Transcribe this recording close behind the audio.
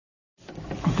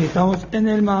Estamos en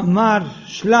el Mamar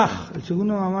Shlach, el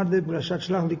segundo Mamar de Parashat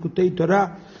Shlach Likutei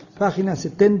Torah, página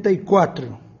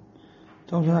 74.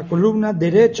 Estamos en la columna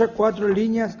derecha, 4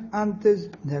 líneas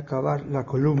antes de acabar la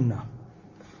columna.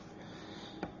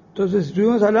 Entonces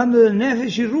estuvimos hablando del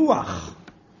Nefesh y Ruach.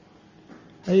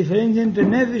 La diferencia entre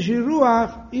Nefesh y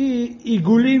Ruach y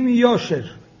Igulim y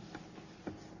Yosher.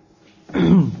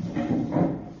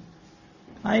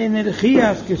 Hay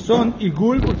energías que son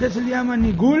Igul. ¿Por qué se le llaman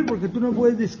Igul? Porque tú no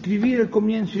puedes describir el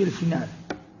comienzo y el final.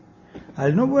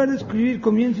 Al no poder describir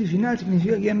comienzo y final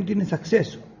significa que ya no tienes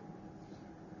acceso.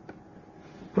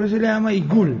 Por eso se le llama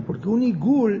Igul, porque un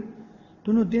Igul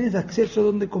tú no tienes acceso a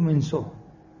dónde comenzó.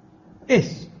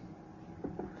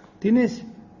 Tienes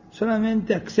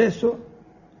solamente acceso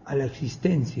a la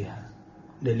existencia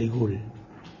del Igul,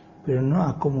 pero no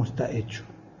a cómo está hecho.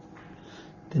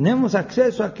 Tenemos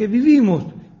acceso a que vivimos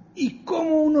y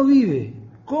cómo uno vive,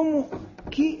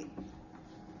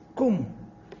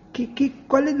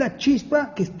 cuál es la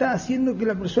chispa que está haciendo que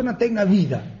la persona tenga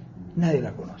vida. Nadie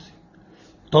la conoce.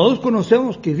 Todos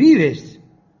conocemos que vives.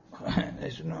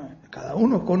 Eso no, cada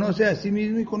uno conoce a sí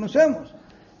mismo y conocemos.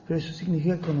 Pero eso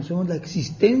significa que conocemos la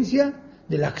existencia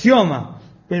del axioma,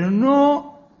 pero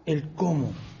no el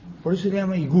cómo. Por eso se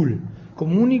llama Igul.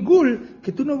 Como un Igul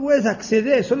que tú no puedes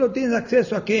acceder, solo tienes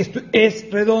acceso a que esto es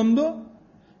redondo,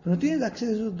 pero no tienes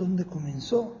acceso a dónde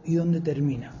comenzó y dónde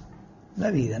termina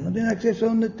la vida. No tienes acceso a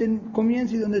dónde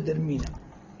comienza y dónde termina.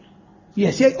 Y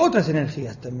así hay otras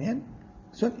energías también.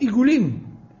 Son Igulim.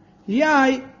 Y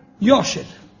hay Yosher.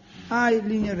 Hay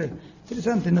línea recta.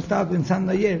 Interesante, no estaba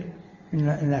pensando ayer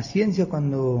en la ciencia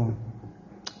cuando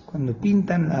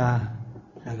pintan la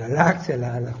galaxia,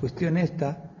 la cuestión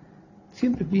esta,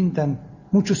 siempre pintan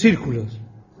muchos círculos,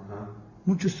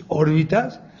 muchas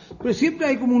órbitas, pero siempre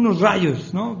hay como unos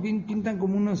rayos, ¿no? Pintan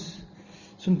como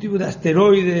son tipos de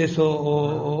asteroides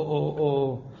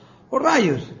o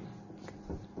rayos.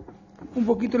 Un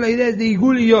poquito la idea es de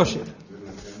Igul y Yosher.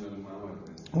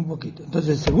 Un poquito.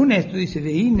 Entonces, según esto, dice,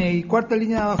 de Inei, cuarta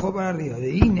línea de abajo para arriba,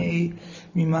 de Inei,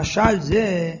 mi mashal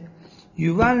ze,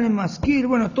 Yuval le maskir,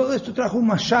 bueno, todo esto trajo un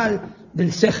mashal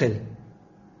del Sechel.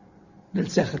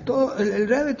 Todo, el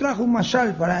Rebbe trajo un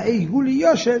mashal para Igul y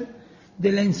Yosher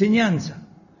de la enseñanza,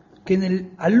 que en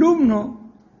el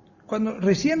alumno, cuando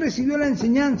recién recibió la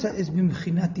enseñanza, es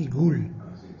Bimchinat Igul,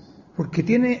 porque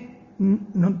tiene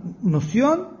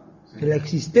noción de la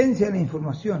existencia de la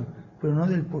información, pero no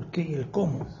del por qué y el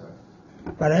cómo.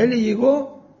 Para él le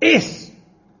llegó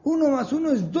 1 más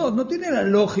 1 es 2, no tiene la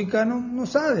lógica, no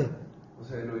sabe.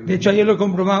 De hecho, ayer lo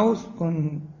comprobamos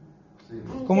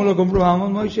 ¿cómo lo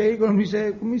comprobamos? Moishe con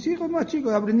mis hijos más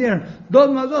chicos aprendieron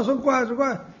 2 más 2 son 4,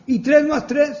 y 3 más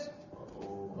 3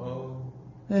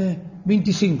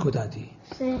 25, Tati.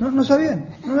 Sí. No sabían,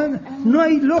 no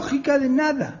hay lógica de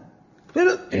nada,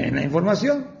 pero en la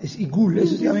información es Igul,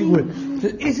 eso se llama Igul.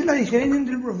 Entonces, esa es la diferencia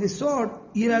entre el profesor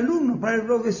y el alumno. Para el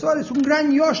profesor es un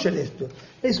gran Yosher esto,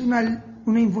 es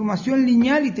una información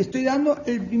lineal y te estoy dando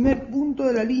el primer punto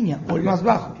de la línea, o el más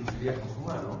bajo.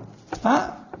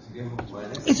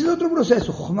 Ese es otro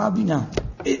proceso, Jochma Binah.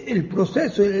 El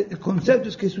proceso, el concepto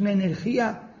es que es una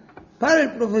energía para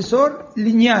el profesor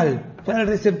lineal, para el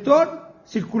receptor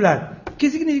circular. ¿Qué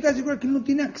significa circular? Que él no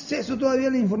tiene acceso todavía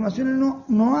a la información, él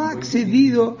no ha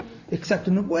accedido,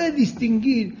 exacto, no puede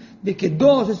distinguir de que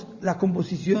 2 es la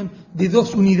composición de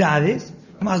 2 unidades,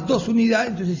 más 2 unidades,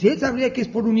 entonces si él sabría que es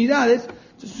por unidades,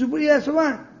 entonces se podría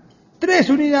sumar 3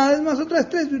 unidades más otras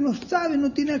 3, pero no sabe,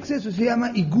 no tiene acceso, se llama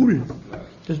Igul.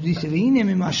 Entonces dice, vine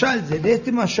mi mashal, de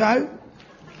este mashal,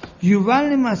 Yuval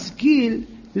le maskil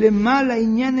le mala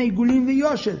iñana Igulim ve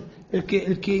Yosher. El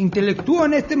que intelectúa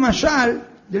en este mashal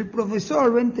del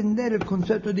profesor va a entender el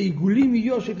concepto de Igulim y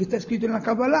Yosher que está escrito en la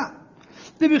Kabbalah.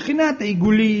 De Bejinata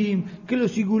Igulim, que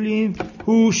los Igulim,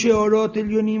 Sheorot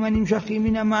Elyonim Anim Shachim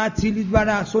Minamatzil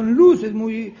Itbaraj, son luces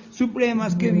muy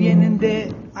supremas que vienen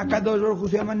de Akadosh Baruj Hu,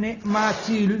 se llaman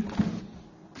Matzil.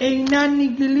 Einan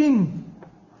Niglim,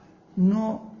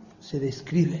 no se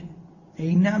describen.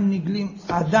 Einam Niglim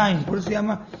Adain, por eso se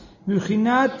llama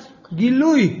Bejinat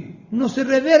Gilui, no se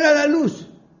revela la luz.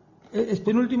 Es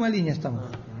penúltima línea estamos.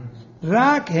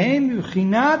 Rak Heim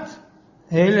Bejinat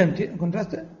Helem,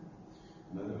 ¿encontraste?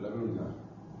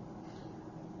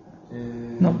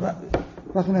 No,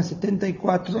 página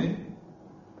 74. ¿Sí?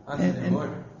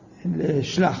 En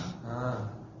Shlach.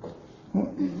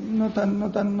 No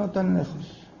tan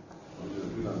lejos.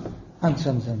 Antes.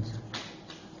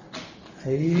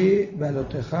 Ahí,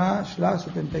 Bealoteja, Shlach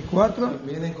 74.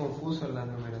 Viene confusa la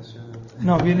numeración.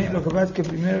 No, lo que pasa es que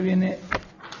primero viene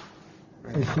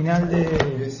el final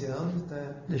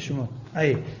de Shemot.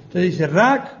 Ahí. Entonces dice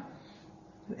Rak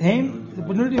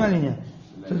Penúltima línea.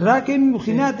 Raken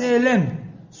Bujinat Elem.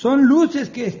 Son luces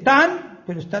que están,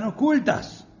 pero están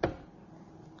ocultas.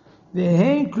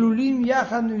 Es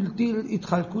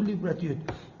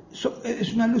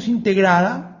una luz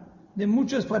integrada de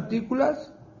muchas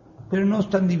partículas, pero no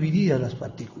están divididas las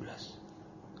partículas.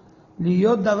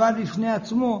 Liyot davar bifnei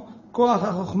atzmo, koach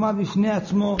hachokma bifnei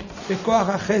atzmo, vekoach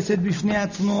hachesed bifnei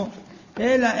atzmo,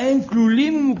 אלא אין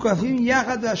כלולים ומוקפים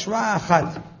יחד בהשוואה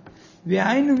אחת.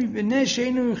 והיינו מפני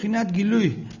שהיינו מבחינת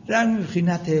גילוי, רק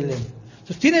מבחינת ההלם.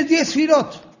 Entonces tienes 10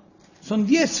 sfirot. Son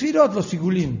 10 sfirot los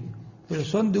igulim, pero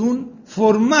son de un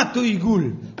formato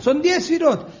igul. Son 10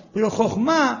 sfirot, pero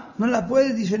Jochma no la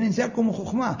puedes diferenciar como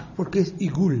Jochma, porque es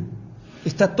igul.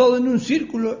 Está todo en un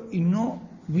círculo y no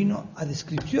vino a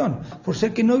descripción. Por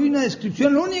ser que no vino a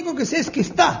descripción, lo único que sé es que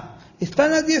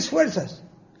están las 10 fuerzas,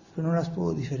 pero no las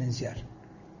puedo diferenciar.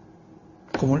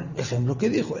 Como el ejemplo que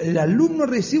dijo, el alumno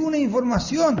recibe una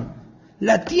información,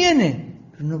 la tiene,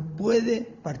 pero no puede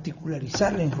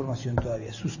particularizar la información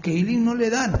todavía. Sus keilim no le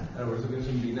dan. Claro, por eso pienso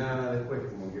en Binah después,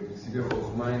 como que al principio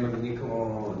Jochma no tenía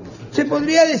como... Se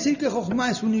podría decir que Jochma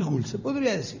es un igul, se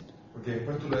podría decir. Porque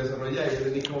después tú lo desarrollás y ya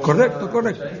tenés como...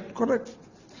 Correcto.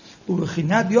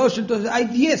 Ubejinat Dios, entonces hay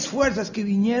 10 fuerzas que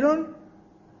vinieron,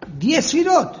 10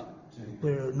 sfirot,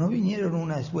 pero no vinieron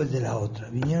una después de la otra,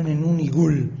 vinieron en un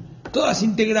igul, todas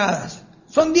integradas.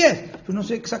 Son 10, pero no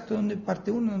sé exacto dónde parte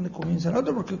uno, dónde comienza la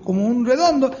otra, porque como un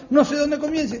redondo, no sé dónde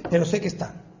comience, pero sé que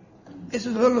están.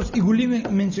 Esos son los igulim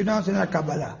mencionados en la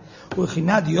Kabbalah.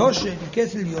 Ubejinat Yosher, ¿qué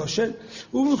es el Yosher?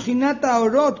 Ubejinat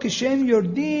Aorot, que Shem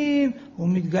Yordim,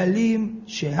 Umitgalim,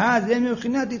 Shehaz,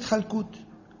 Ubejinat Itchalkut.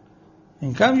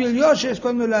 En cambio el Yosher es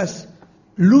cuando las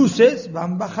luces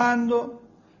van bajando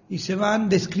y se van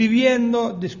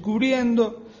describiendo,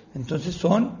 descubriendo. Entonces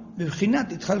son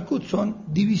Bebchinat Itchalkut, son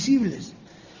divisibles.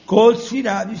 Kol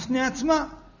Sfira Bifnei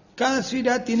Atzma. Cada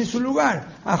Sfira tiene su lugar.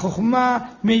 A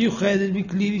Jochma Meyuchedet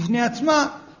Bikli Bifnei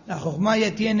Atzma. La Jochma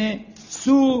ya tiene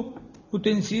su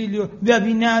utensilio.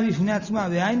 Ve'abinah Bifnei Atzma.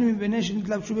 Ve'ainu Mibnei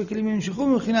Shenitlabshu Bekelim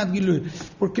Yemshichu Bebchinat Gilui.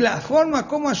 Porque la forma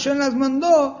como Hashem las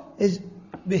mandó es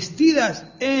vestidas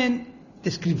en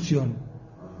descripción,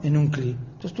 en un clip.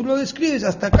 Entonces tú lo describes,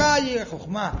 hasta acá llega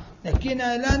Jochma, de aquí en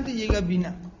adelante llega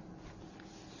Binah.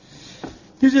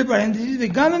 Dice el paréntesis,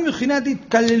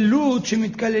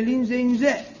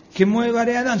 que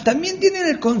mueve Adam. También tienen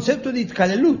el concepto de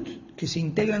Itkalelut, que se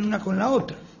integran una con la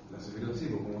otra.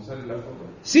 ¿Cómo sale la foto?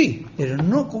 Sí, pero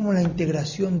no como la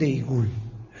integración de Igul.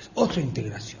 Es otra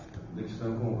integración. De hecho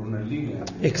están como por una línea.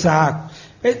 Exacto.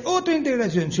 Es otra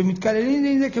integración.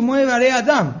 Que mueve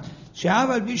Adam.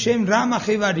 שאב על פי שהם רם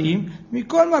החברים,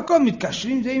 מכל מקום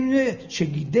מתקשרים זה עם זה,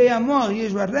 שגידי המוח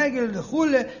יש ברגל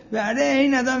וכולי, והרי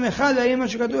אין אדם אחד, והיא מה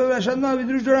שכתוב בפרשת שמע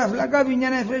בדרוש תורה, הפלגה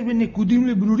בעניין ההפרש בין נקודים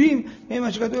לברורים, והיא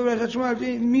מה שכתוב בפרשת שמע,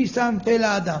 מי שם פה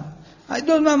לאדם. Hay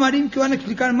dos mamarim que van a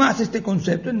explicar más este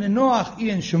concepto, en Noach y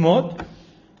en Shemot,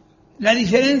 la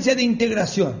diferencia de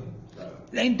integración.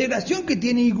 La integración que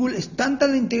tiene Igul es tanta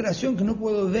la integración que no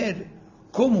puedo ver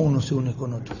cómo uno se une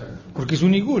con otro, porque es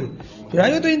un igul. Pero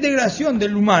hay otra integración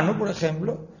del humano, por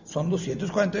ejemplo, son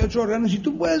 248 órganos y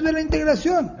tú puedes ver la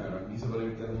integración.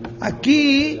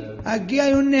 Aquí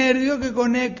hay un nervio que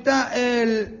conecta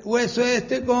el hueso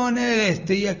con el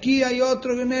y aquí hay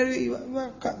otro nervio.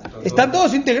 Están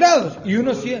todos integrados y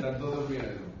uno siente,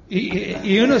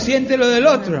 y uno siente lo del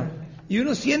otro.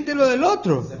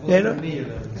 Pero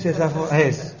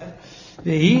es.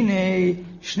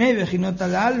 שני בחינות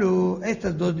הללו,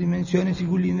 estas dos dimensiones,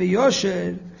 עיגולים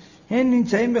ויושר, הם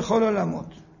נמצאים בכל עולמות.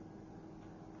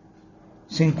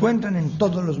 Se encuentran en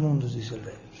todos los mundos, dice el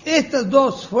rey. Estas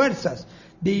dos fuerzas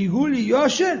de עיגול y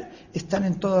יושר están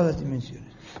en todas las dimensiones.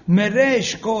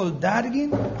 מרש כל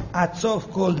דרגין, עד סוף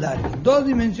כל דרגין. Dos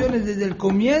dimensiones desde el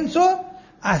comienzo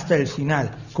hasta el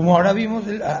final. Como ahora vimos,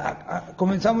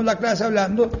 comenzamos la clase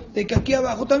hablando de que aquí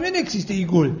abajo también existe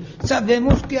Igul.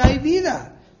 Sabemos que hay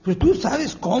vida. Pero tú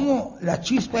sabes cómo la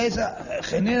chispa esa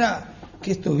genera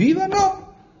que esto viva,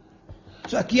 ¿no? O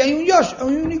sea, aquí hay un Yosh,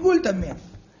 hay un Igul también.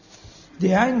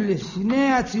 De año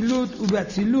lesine atzilut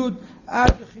ubeatzilut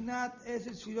al bejinat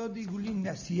ese sfirot de Igulim de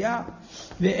Asiya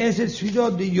ve ese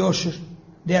sfirot de Yosh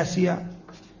de Asiya.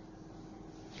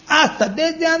 Hasta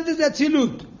desde antes de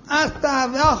Atzilut hasta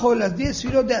abajo las 10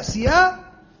 sfirot de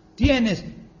Asiya tienes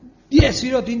 10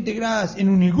 sfirot integradas en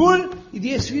un Igul y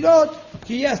 10 sfirot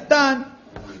que ya están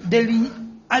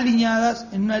alineadas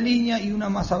en una línea y una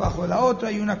más abajo de la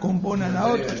otra y una compone a la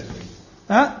otra.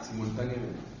 ¿Ah?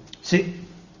 Simultáneamente. Sí.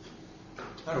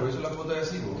 Claro, eso es la foto de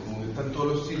así, como que están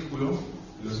todos los círculos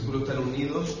están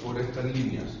unidos por estas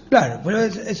líneas. Claro, pero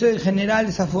eso en general,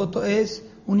 esa foto es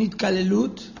un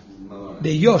itkalelut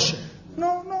de Yosher.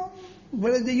 No,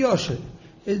 pero es de Yosher.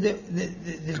 Es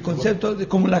del concepto de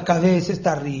cómo la cabeza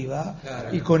está arriba,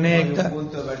 claro, y conecta. Hay un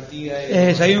punto de partida.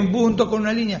 Hay un punto con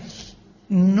una línea.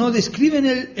 No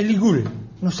describen el Igul,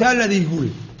 no se habla de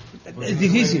Igul. Es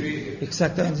difícil.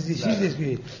 Exactamente, es difícil de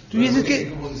escribir. Tú dices que.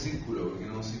 Es como un círculo, porque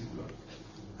no es un círculo.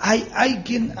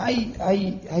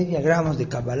 Hay diagramas de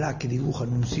Kabbalah que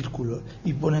dibujan un círculo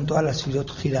y ponen todas las firot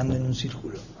girando en un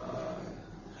círculo.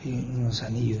 Hay unos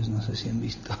anillos, no sé si han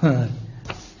visto,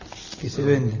 que se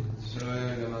venden.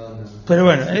 Pero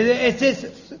bueno,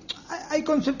 hay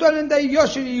conceptualmente hay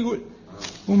Yosher y Igul.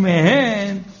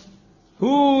 Umehen,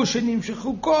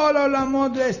 שנמשכו כל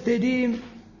העולמות והסתרים.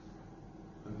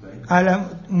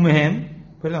 ומהם,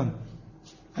 perdón,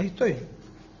 ahí estoy.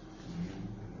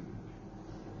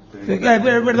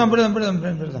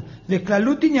 Perdón.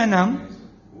 Veklalут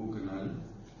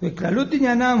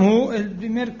Inyanam hu, el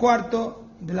primer cuarto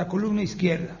de la columna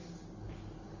izquierda.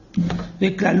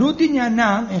 Veklalut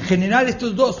Inyanam, en general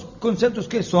estos dos conceptos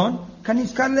que son,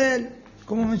 Kaniskalel,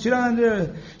 como mencionaba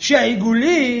anteriormente,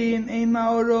 Sheigulim e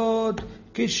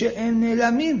Maorot, que en el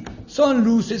Amim son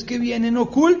luces que vienen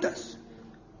ocultas.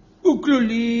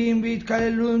 Uklulim,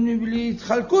 Bitkalelun, Blit,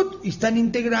 Halkut, y están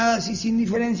integradas y sin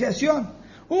diferenciación.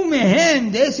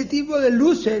 Umehen, de ese tipo de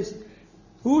luces,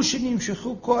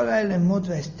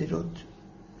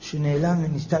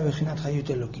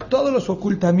 todos los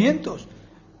ocultamientos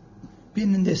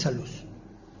vienen de esa luz.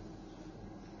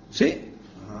 ¿Sí?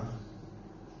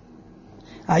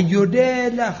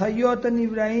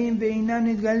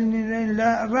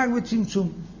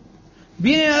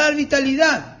 Vienen a dar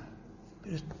vitalidad,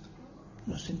 pero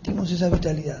no sentimos esa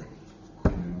vitalidad.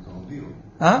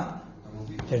 ¿Ah?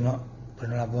 Pero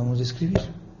no la podemos describir.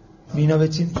 Vino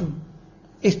Betzimtzum.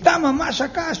 Está mamás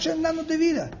acá, Hashem dándote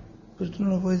vida, pero tú no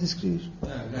lo puedes describir.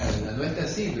 Claro, la nuestra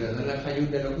sí, pero no la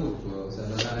Hayut de oculto.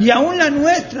 Y aún la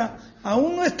nuestra,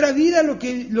 aún nuestra vida, lo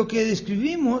que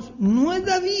describimos, no es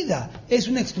la vida, es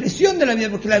una expresión de la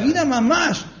vida, porque la vida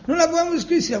mamás no la podemos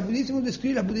describir. Si la pudiésemos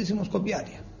describir, la pudiésemos copiar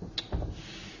ya.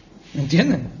 ¿Me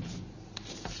entienden?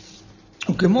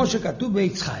 וכמו שכתוב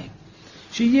בעץ חיים,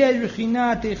 שיש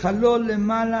בחינת היכלות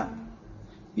למעלה,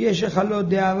 יש היכלות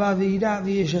דאהבה ויראה,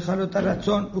 ויש היכלות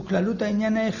הרצון, וכללות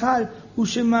העניין ההיכל הוא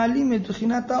שמעלים את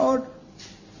בחינת האור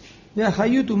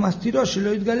והחיות ומסתירו שלא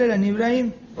יתגלה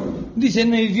לנבראים. Dice,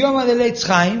 en el idioma del Eitz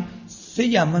Chaim se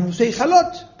llaman los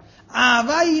eijalot.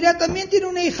 Ahavá y irá también tiene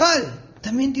un eijal,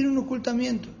 también tiene un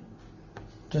ocultamiento.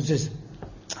 Entonces,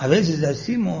 a veces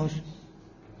decimos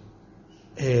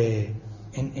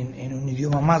en un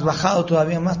idioma más bajado,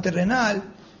 todavía más terrenal,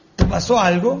 te pasó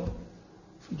algo,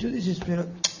 y tú dices, pero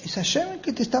es Hashem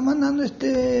que te está mandando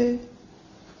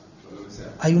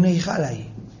hay un eijal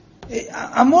ahí.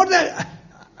 Amor de...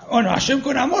 Bueno, Hashem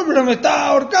con amor, pero me está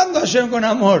ahorcando Hashem con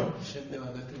amor.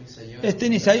 Este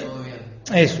Nisayón.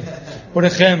 Eso. Por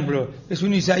ejemplo, es un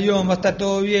Nisayón, va a estar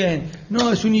todo bien.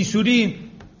 No, es un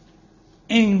Isurim.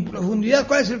 En profundidad,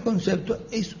 ¿cuál es el concepto?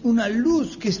 Es una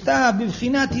luz que está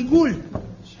Bibhinat Igul.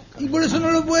 Y por eso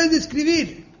no lo puedes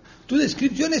describir. Tu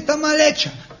descripción está mal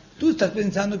hecha. Tú estás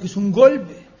pensando que es un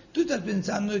golpe. Tú estás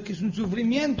pensando que es un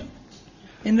sufrimiento.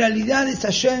 En realidad es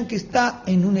Hashem que está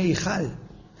en un Eijal.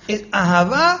 Es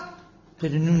Ahavá,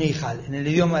 pero en un Eijal, en el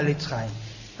idioma del Eitz Chaim.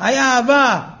 Hay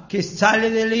Ahavá que sale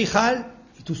del Eijal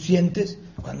y tú sientes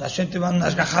cuando Hashem te manda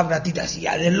unas gajabratitas y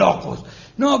ya de locos.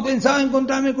 No, pensaba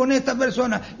encontrarme con esta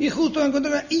persona y justo me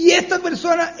encontré y esta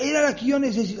persona era la que yo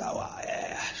necesitaba.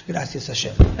 Gracias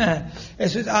Hashem.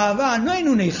 Eso es Ahavá, no en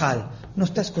un Eijal. No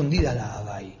está escondida la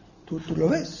Ahavá ahí. Tú lo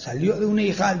ves, salió de un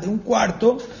Eijal, de un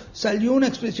cuarto, salió una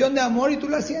expresión de amor y tú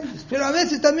la sientes. Pero a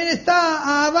veces también está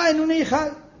Ahavá en un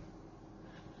Eijal.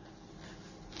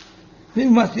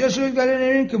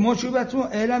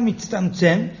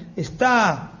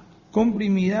 Está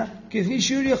comprimida, que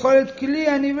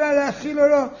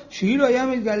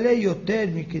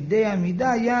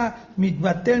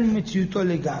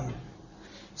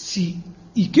sí.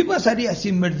 ¿Y qué pasaría si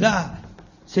en verdad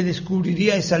se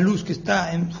descubriría esa luz que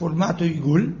está en formato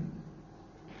Igul?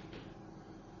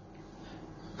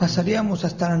 Pasaríamos a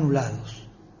estar anulados.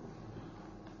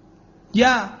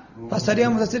 Ya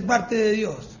pasaríamos a ser parte de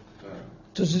Dios.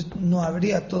 Entonces no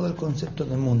habría todo el concepto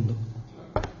del mundo.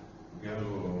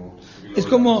 Es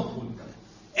como,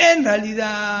 en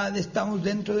realidad estamos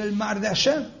dentro del mar de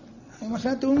Hashem.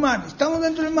 Imagínate un mar, estamos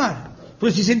dentro del mar.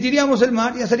 Pero si sentiríamos el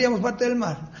mar, ya seríamos parte del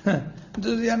mar.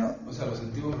 Entonces ya no. O sea, lo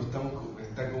sentimos, pero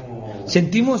está como.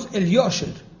 Sentimos el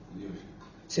Yosher.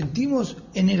 Sentimos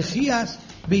energías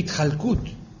Beit Halkut.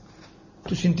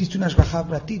 Tú sentiste una shvachá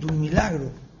para ti, un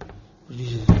milagro. Pues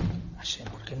dices, Hashem,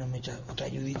 ¿por qué no me echas otra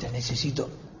ayudita? Necesito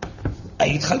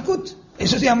Hay Ithalkut.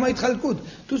 Eso se llama Ithalkut.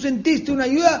 Tú sentiste una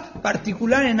ayuda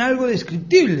particular en algo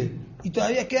descriptible y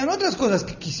todavía quedan otras cosas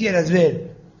que quisieras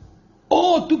ver.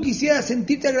 O tú quisieras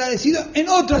sentirte agradecido en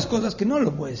otras cosas que no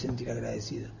lo puedes sentir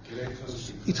agradecido.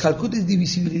 Ithalkut es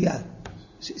divisibilidad.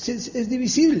 Es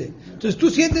divisible. Entonces tú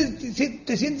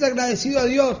te sientes agradecido a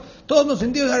Dios. Todos nos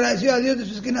sentimos agradecidos a Dios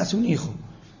después que nace un hijo.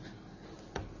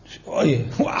 Oye,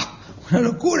 wow, una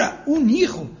locura. Un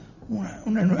hijo.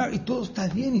 Una nueva, y todo está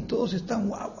bien y todos están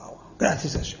wow.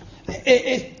 Gracias a Hashem.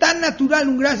 Es tan natural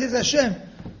un gracias a Hashem.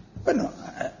 Bueno,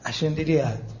 Hashem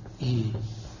diría, y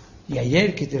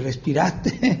ayer que te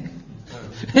respiraste,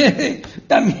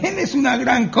 también es una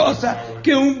gran cosa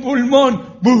que un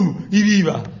pulmón, ¡bum!, y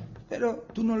viva. Pero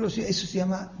tú no lo sabes, eso se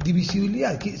llama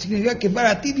divisibilidad, que significa que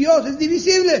para ti Dios es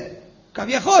divisible,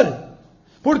 caviajol.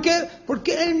 ¿Por qué?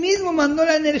 Porque Él mismo mandó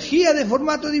la energía de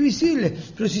formato divisible.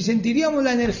 Pero si sentiríamos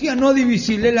la energía no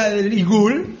divisible, la del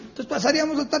Igul, entonces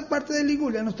pasaríamos a estar parte del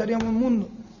Igul, ya no estaríamos en el mundo.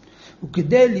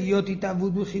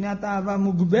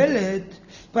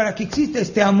 Para que exista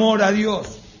este amor a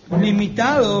Dios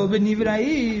limitado, Ben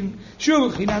Ibrahim,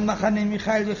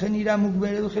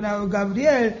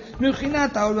 Gabriel,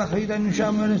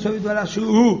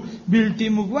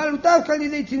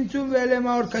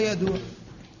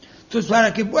 entonces,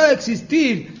 para que pueda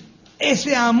existir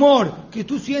ese amor que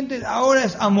tú sientes ahora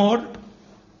es amor,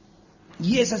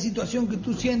 y esa situación que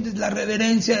tú sientes, la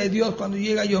reverencia de Dios cuando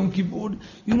llega Yom Kippur,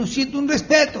 y uno siente un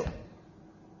respeto,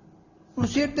 uno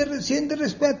siente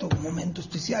respeto, un momento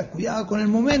especial, cuidado con el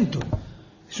momento,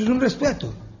 eso es un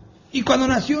respeto. Y cuando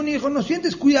nació un hijo no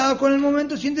sientes cuidado con el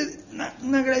momento, sientes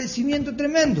un agradecimiento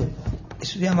tremendo.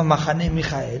 Eso se llama Mahané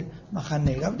Mijael,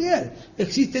 Mahané Gabriel.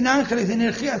 Existen ángeles,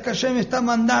 energías que Hashem está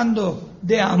mandando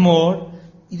de amor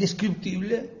y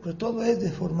descriptible, pero todo es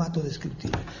de formato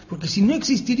descriptible. Porque si no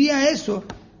existiría eso,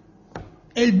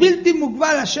 el Bilti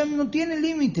Mukbal Hashem no tiene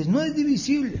límites, no es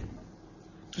divisible.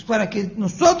 Entonces, para que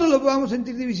nosotros lo podamos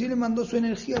sentir divisible, mandó su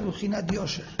energía, Ruchinat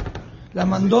Yosher. La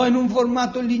mandó en un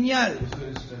formato lineal.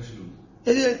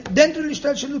 Dentro del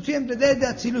Ishtalshelut siempre, desde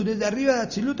Atzilut, desde arriba de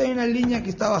Atzilut hay una línea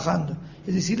que está bajando.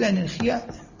 Es decir, la energía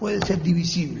puede ser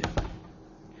divisible.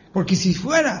 Porque si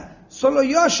fuera solo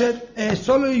Yosher,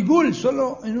 solo Igul,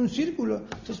 solo en un círculo,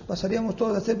 entonces pasaríamos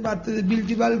todos a ser parte del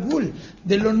Bilti Bal Gul,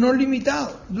 de lo no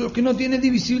limitado, de lo que no tiene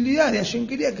divisibilidad. Y Hashem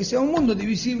quería que sea un mundo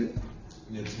divisible.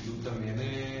 ¿Y Atzilut también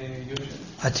es Yosher?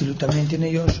 Atzilut también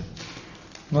tiene Yosher.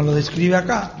 No lo describe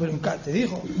acá, pero te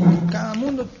dijo, en cada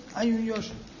mundo hay un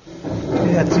Yosher.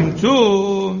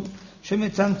 הצמצום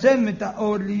שמצמצם את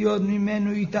האור להיות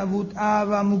ממנו התהוות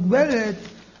אהבה מוגבלת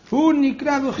הוא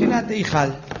נקרא בחינת היכל.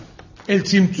 El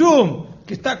tzimtzum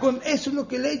que está con eso es lo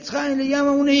que Eitz Chaim le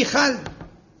llama un היכל.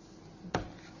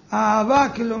 אהבה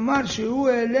כלומר שהוא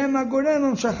העלם הגורם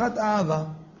המשכת אהבה.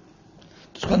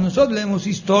 Entonces cuando nosotros leemos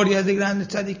historias de grandes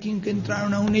tzadikim que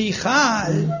entraron a un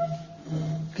היכל,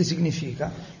 ¿qué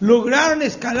significa? Lograron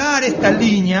escalar esta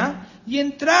línea y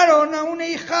entraron a un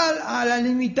Eijal, a la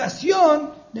limitación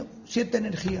de cierta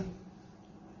energía.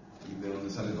 ¿Y de dónde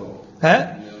sale todo?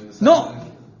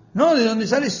 No, de donde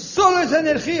sale solo esa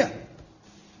energía.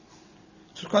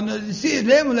 Entonces, cuando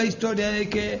leemos la historia de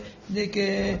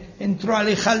que entró al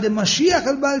Eijal de Mashiach,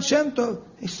 al Baal Shem Tov,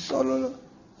 es solo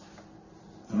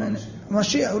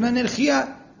Mashiach, una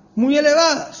energía muy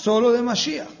elevada, solo de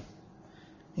Mashiach.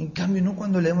 En cambio, no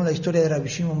cuando leemos la historia de Rabbi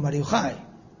Shimon Bar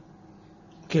Yochai,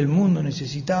 que el mundo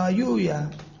necesitaba lluvia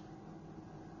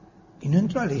y no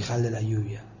entró al Eijal de la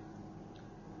lluvia.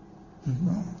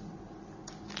 No.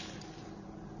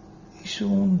 Hizo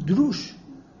un drush.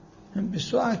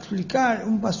 Empezó a explicar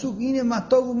un pasuk, Ine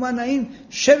matov umanaim,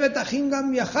 shevet achim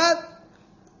gam yachad,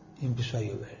 y empezó a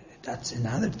llover. That's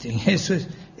another thing. Eso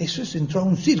es, entró a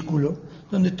un círculo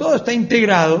donde todo está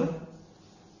integrado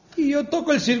y yo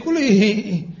toco el círculo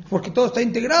y porque todo está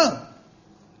integrado.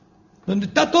 Donde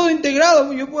está todo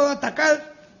integrado, yo puedo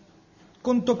atacar,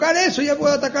 con tocar eso ya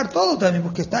puedo atacar todo también,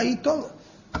 porque está ahí todo.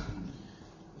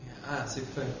 Sí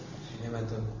fue.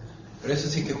 Pero eso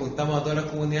sí que juntamos a todas las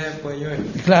comunidades puede llover.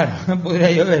 Claro, podría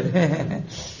llover.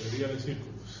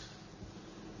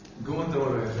 ¿Cómo te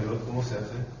vuelve a hacerlo? ¿Cómo se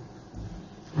hace?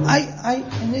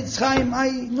 En Eitz Chaim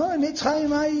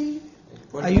hay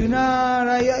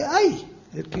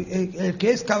el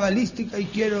que es cabalística y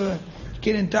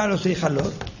quiere entrar a los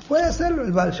Eijalot, puede hacerlo.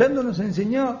 El Baal Shem Tov nos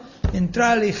enseñó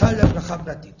entrar al Eijal de Abraha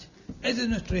Pratit. Ese es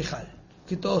nuestro Eijal,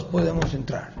 que todos podemos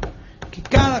entrar. Que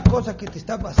cada cosa que te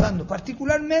está pasando,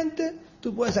 particularmente,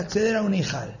 tú puedes acceder a un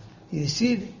Eijal y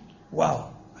decir,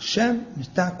 wow, Hashem me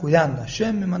está cuidando,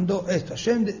 Hashem me mandó esto,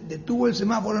 Hashem detuvo el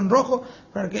semáforo en rojo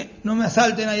para que no me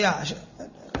asalten allá.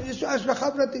 Eso es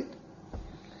Abraha Pratit.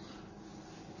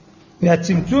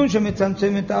 והצמצום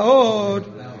שמצמצם את האור.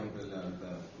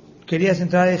 ¿Querías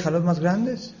entrar a jalos más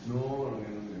grandes?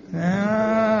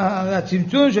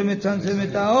 והצמצום שמצמצם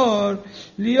את האור,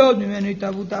 להיות ממנו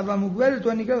התהוותה המוגבלת,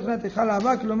 הוא הנקרא מבחינת היכל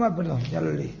האהבה, כלומר, פerdón, ya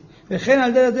lo leí. וכן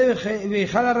על דרך זה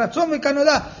והיכל הרצון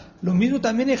וכנודע. Lo mismo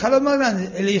también hijalos más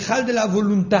grandes, el hijal de la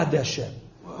voluntad de Hashem.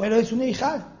 Pero es un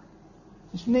hijal.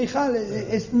 Es un hijal,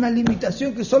 es una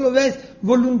limitación que solo ves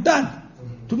voluntad.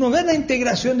 Tú no ves la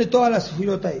integración de todas las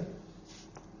sefirot ahí.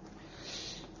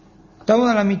 Estamos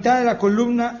a la mitad de la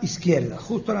columna izquierda,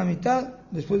 justo a la mitad,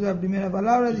 después de la primera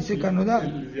palabra, dice Canodá.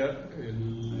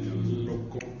 Lo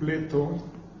completo.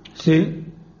 Sí.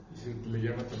 ¿Le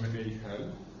llama también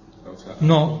Eijal? O sea,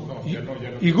 No, ya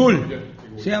Igul.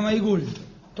 Se llama Igul.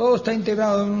 Todo está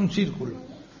integrado en un círculo.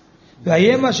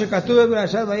 והימה שכתוב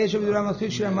בפרשת וישב בדברי מתחיל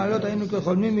שיר המעלות היינו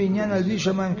כחולמים בעניין על בי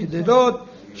שמיים כדרות,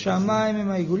 שמיים הם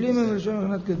העיגולים הם ולשון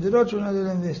מבחינת כדרות שונה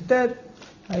דלם ואסתר.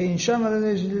 Ahí en Shama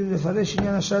le faré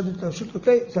Shinyan Ashad de Taushut. Ok,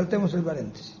 saltemos el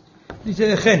paréntesis. Dice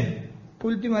de Gen,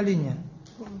 última línea,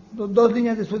 dos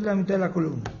líneas después de la mitad de la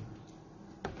columna.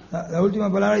 La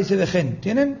última palabra dice de Gen.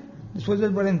 ¿Tienen? Después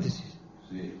del paréntesis.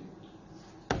 Sí.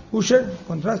 Usher,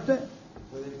 contraste.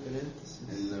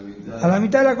 A la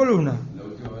mitad de la columna. La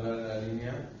última palabra de la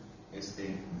línea es de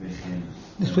Gen.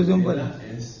 Después de un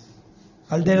paréntesis. Es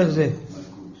Al derech ze.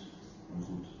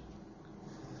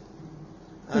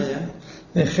 ya.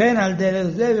 וכן על דרך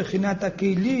זה בחינת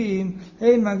הכלים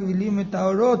הם מגבילים את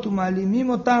האורות ומעלימים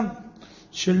אותם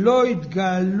שלא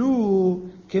יתגלו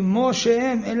כמו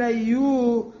שהם אלא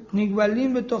יהיו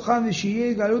נגבלים בתוכם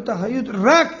ושיהיה גלות החיות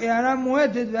רק הערה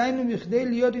מועטת והיינו בכדי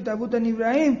להיות התהוות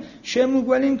הנבראים שהם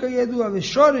מוגבלים כידוע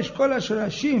ושורש כל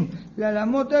השורשים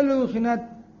לעלמות אלו בחינת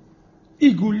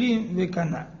עיגולים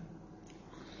וכנ"ל.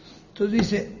 Entonces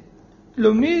dice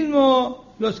lo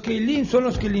mismo los kelim son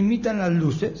los que limitan las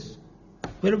luces.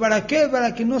 ¿Pero para qué?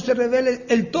 Para que no se revele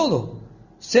el todo.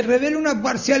 Se revele una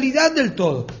parcialidad del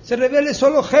todo. Se revele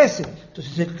solo Gesed.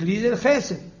 Entonces el Kli del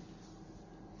Gesed.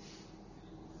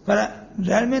 Para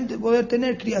realmente poder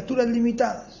tener criaturas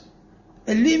limitadas.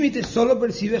 El límite solo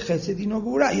percibe Gesed y no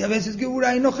Geburah. Y a veces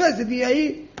Geburah y no Gesed. Y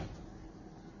ahí.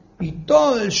 Y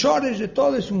todo, el Shoresh de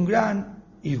todo es un gran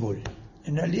Igul.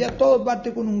 En realidad todo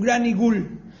parte con un gran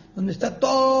Igul. Donde está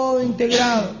todo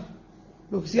integrado.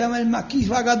 Lo que se llama el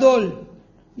Makif Agadol.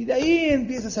 Y de ahí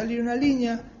empieza a salir una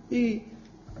línea y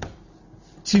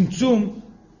Tzimtzum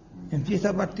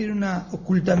empieza a partir un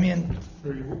ocultamiento.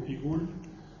 Pero Igul,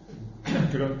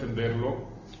 quiero entenderlo,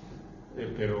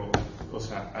 pero, o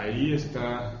sea, ahí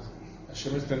está,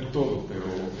 Hashem está en todo, pero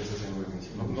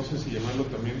no sé si llamarlo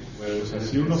también, o sea,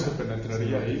 si uno se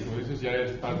penetraría ahí, como dices, ya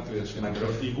es parte de Hashem, pero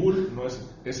Igul no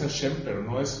es Hashem, pero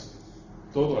no es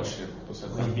todo Hashem, o sea,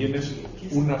 también es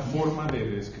una forma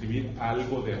de describir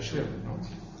algo de Hashem, ¿no?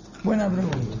 Buena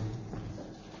pregunta.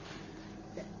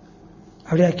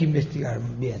 Habría que investigar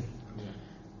bien.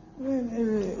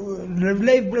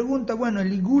 Reblay pregunta, bueno,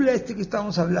 el Igul este que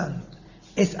estamos hablando,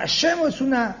 ¿es Hashem o es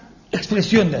una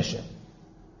expresión de Hashem?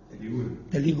 El Igul.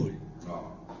 El Igul.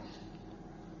 No.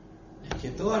 Es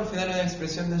que todo al final es la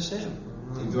expresión de Hashem.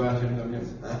 Y tú Hashem también.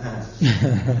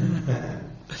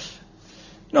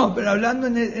 No, pero hablando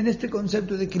en este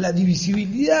concepto de que la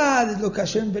divisibilidad es lo que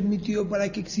Hashem permitió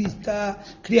para que exista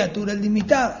criaturas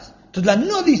limitadas. Entonces la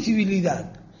no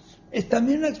divisibilidad es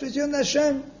también una expresión de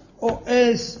Hashem o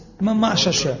es Mamash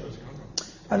Hashem.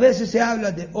 A veces se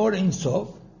habla de Or Ein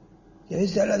Sof y a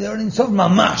veces se habla de Or Ein Sof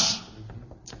Mamash.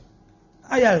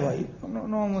 Hay algo ahí, no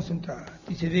vamos a entrar.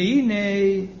 Dice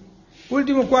Veine,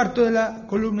 último cuarto de la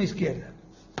columna izquierda.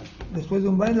 Después de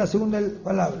un bar, la segunda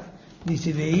palabra.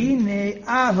 Dice Veine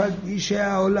Aval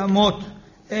Pishea Olamot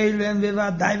Eilen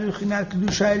Bevadai Virginal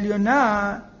Kedusha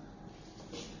Elionah.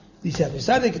 Dice, a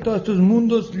pesar de que todos estos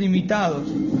mundos limitados,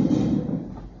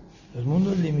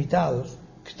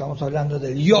 que estamos hablando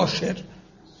del Yosher,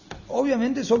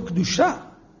 obviamente son Kedusha.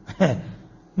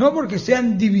 No porque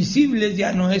sean divisibles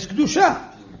ya no es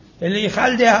Kedusha. El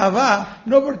Eijal de Ahavá,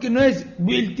 no porque no es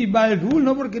Bilti Balgul,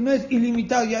 no porque no es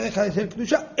ilimitado ya deja de ser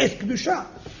Kedusha, es Kedusha.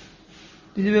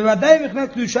 Dice, בוודאי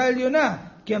מבחינת קדושה עליונה,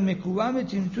 כי המקובל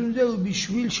בצמצום זה הוא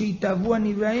בשביל שיתהוו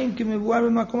הנבראים כמבואר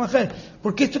במקום אחר.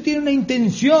 Porque esto tiene una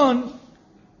intención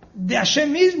de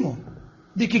Hashem mismo,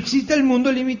 de que existe el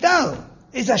mundo limitado.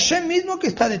 Es Hashem mismo que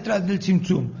está detrás del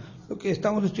tzimtzum. Lo que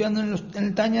estamos estudiando en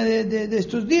el Tanya de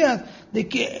estos días, de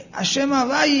que Hashem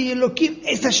Havai y Elohim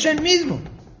es Hashem mismo.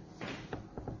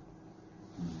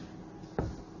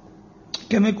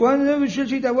 Que me cuando בשביל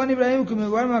שיתהוו הנבראים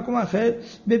כמבואר במקום אחר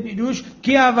בפירוש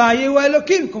כי הוויה הוא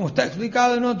האלוקים, como está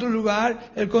explicado en otro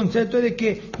lugar el concepto de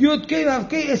que Yud Kei Vav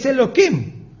Kei es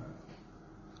Elohim,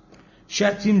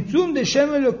 שהצמצום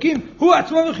דשם אלוקים הוא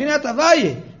עצמו מבחינת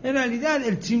הוויה. En realidad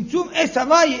el tzimtzum es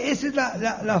הוויה, esa es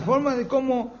la forma de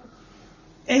cómo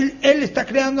él está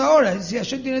creando ahora. Es decir,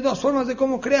 Hashem tiene dos formas de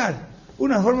cómo crear.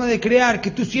 Una forma de crear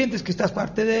que tú sientes que estás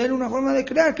parte de él, una forma de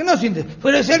crear que no sientes,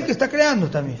 pero es él que está creando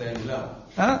también. Está anulado.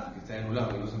 ¿Ah? Está anulado,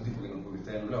 que no sentís porque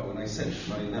está anulado, porque no hay self,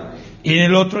 no hay nada. Y en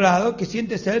el otro lado que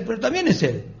sientes él, pero también es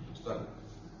él. Total.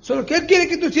 Solo que él quiere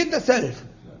que tú sientas él.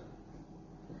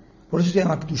 Por eso se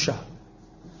llama Kedushá.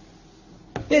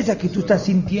 Piensa que tú estás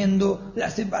sintiendo la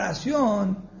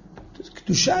separación. Entonces,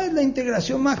 Kedushá es la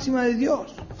integración máxima de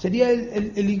Dios. Sería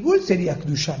el Igul sería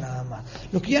Kedushá nada más.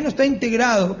 Lo que ya no está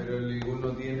integrado. Pero el Igul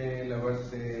no tiene la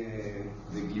parte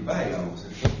de Klipá, digamos.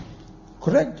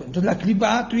 Correcto. Entonces la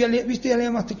Klipá, tú ya le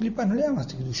llamaste Klipá, no le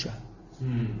llamaste Kedushá.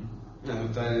 No,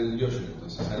 está el Yosher,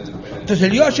 entonces. Entonces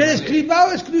el Yosher es Klipá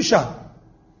o es Kedushá.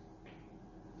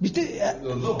 ¿Viste?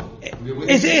 Los dos.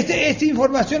 Esta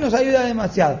información nos ayuda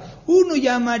demasiado. Uno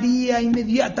llamaría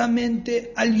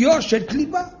inmediatamente al Yosher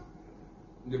Klipá.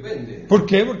 Depende. ¿Por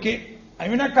qué? Porque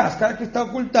hay una cáscara que está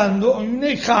ocultando, hay un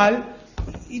Eijal,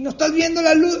 y no estás viendo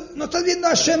la luz, no estás viendo a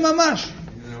Hashem Mamash.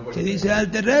 Te dice el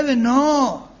Alter Rebbe,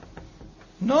 no.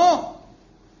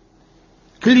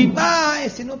 Klipá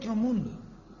es en otro mundo.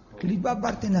 Klipá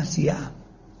parte en Asiá.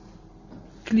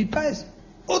 Klipá es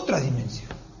otra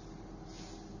dimensión.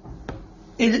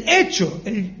 El hecho,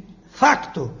 el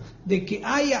facto de que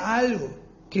haya algo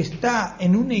que está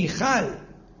en un Eijal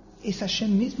es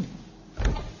Hashem mismo.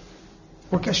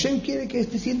 Porque Hashem quiere que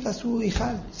este sienta su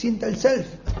Eijal, sienta el self.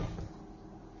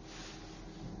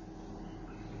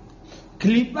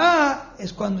 Klipá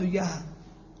es cuando ya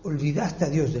olvidaste a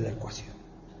Dios de la ecuación.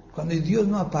 Cuando Dios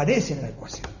no aparece en la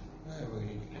ecuación.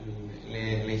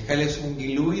 El Eijal es un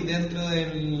Gilui dentro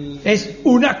del... Es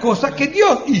una cosa que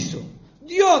Dios hizo.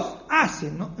 Dios hace,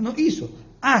 no hizo,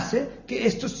 hace que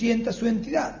esto sienta su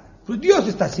entidad. Pero Dios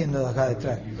está haciendo de acá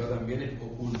detrás. El Klipá también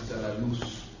oculta la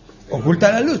luz.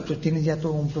 Oculta la luz, pues tienes ya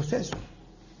todo un proceso.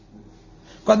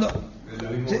 Cuando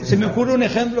se me ocurre un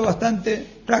ejemplo bastante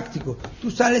práctico.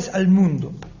 Tú sales al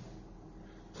mundo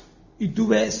y tú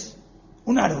ves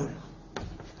un árbol.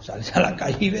 Sales a la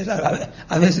calle y ves,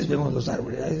 a veces vemos los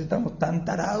árboles, a veces estamos tan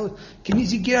tarados que ni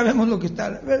siquiera vemos lo que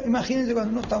está. Imagínense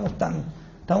cuando no estamos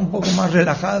estamos un poco más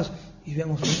relajados y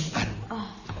vemos un árbol.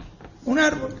 Un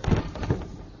árbol.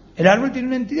 El árbol tiene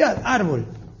una entidad, árbol.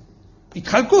 Y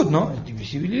Halkut, ¿no? Es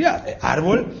divisibilidad. El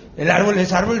árbol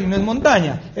es árbol y no es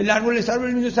montaña. El árbol es árbol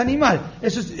y no es animal.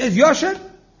 ¿Eso es Yosher?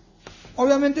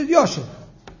 Obviamente es Yosher.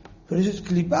 ¿Pero eso es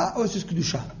Klipá o eso es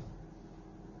Kedushá?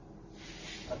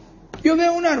 Yo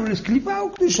veo un árbol, ¿es Klipá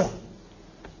o Kedushá?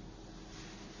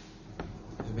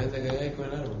 Depende de qué hay con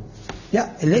el árbol.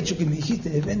 Ya, el hecho que me dijiste,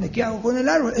 depende de qué hago con el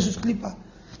árbol, eso es Klipá.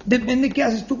 Depende de qué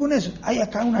haces tú con eso. Hay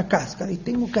acá una cáscara y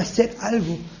tengo que hacer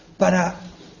algo para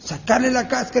sacarle la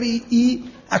cáscara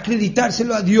y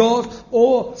acreditárselo a Dios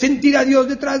o sentir a Dios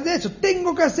detrás de eso.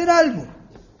 Tengo que hacer algo.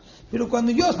 Pero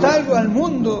cuando yo salgo al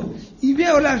mundo y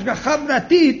veo la Ashgajá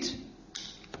Pratit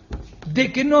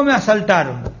de que no me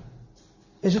asaltaron,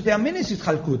 eso también es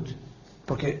Halkut,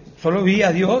 porque solo vi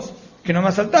a Dios que no me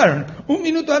asaltaron. Un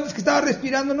minuto antes que estaba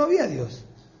respirando no vi a Dios.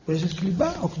 ¿Pero eso es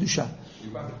Klipá o Kedushá?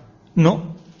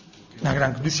 No, la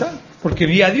gran Kedushá, porque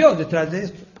vi a Dios detrás de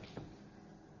esto.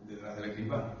 Detrás de la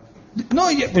Klipá. No,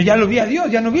 pues ya lo vi a Dios,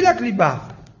 ya no vi la Klipá.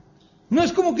 No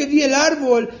es como que vi el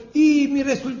árbol y mi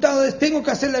resultado es tengo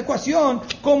que hacer la ecuación,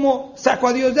 ¿cómo saco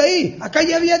a Dios de ahí? Acá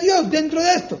ya había Dios dentro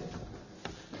de esto.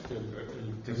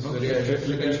 Eso sería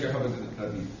el Ashgajá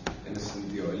Pratit, en ese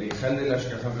sentido. El Eijal de la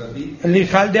Ashgajá Pratit. El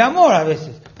Eijal de amor a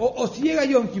veces. O si llega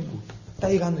Yom Kippur, está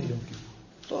llegando Yom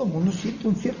Kippur. Todo el mundo siente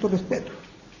un cierto respeto.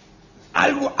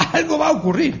 Algo va a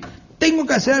ocurrir. Tengo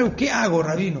que hacer algo. ¿Qué hago,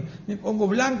 rabino? Me pongo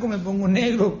blanco, me pongo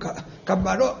negro,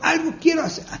 camarón. Algo quiero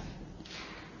hacer.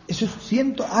 Eso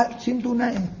siento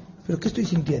una... ¿Pero qué estoy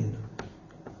sintiendo?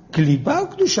 ¿Klipá o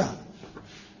Kedushá?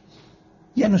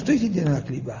 Ya no estoy sintiendo la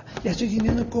Klipá. Ya estoy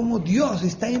sintiendo cómo Dios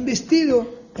está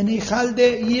investido en el Eijal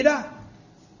de Yirá.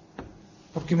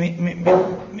 Porque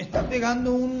me está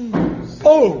pegando un...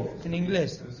 en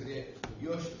inglés. Pero sería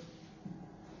Yosher.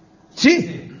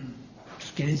 Sí.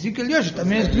 Pues quiere decir que el Yosher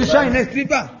también es Kedushá y no es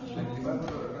Klipá.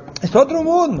 Es otro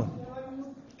mundo.